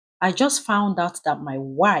I just found out that my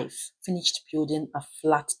wife finished building a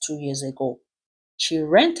flat 2 years ago. She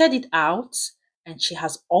rented it out and she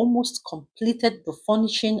has almost completed the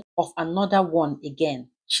furnishing of another one again.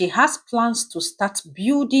 She has plans to start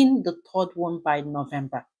building the third one by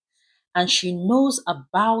November. And she knows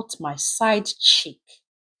about my side chick,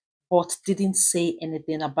 but didn't say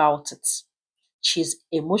anything about it. She's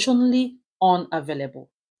emotionally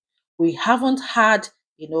unavailable. We haven't had,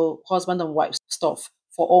 husband and wife stuff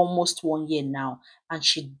for almost 1 year now, and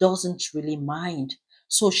she doesn't really mind.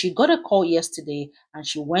 So she got a call yesterday and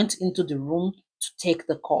she went into the room to take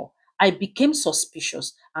the call. I became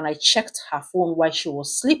suspicious and I checked her phone while she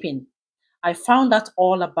was sleeping. I found out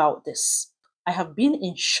all about this. I have been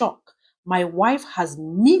in shock. My wife has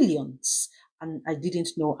millions and I didn't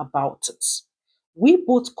know about it. We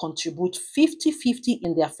both contribute 50-50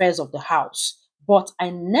 in the affairs of the house, but I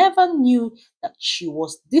never knew that she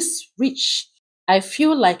was this rich. I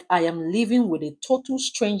feel like I am living with a total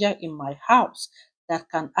stranger in my house that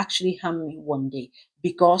can actually harm me one day.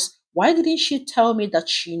 Because why didn't she tell me that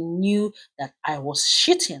she knew that I was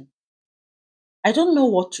cheating? I don't know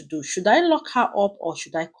what to do. Should I lock her up or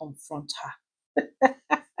should I confront her?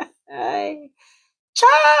 Hey,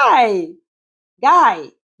 try! Guy,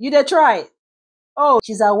 you dey try. Oh,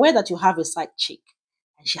 she's aware that you have a side chick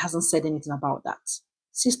and she hasn't said anything about that.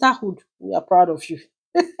 Sisterhood, we are proud of you.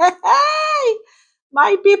 Hey,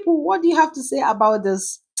 my people, what do you have to say about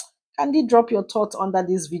this? Kindly drop your thoughts under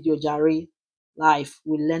this video, Jare. Life,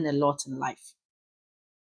 we learn a lot in life.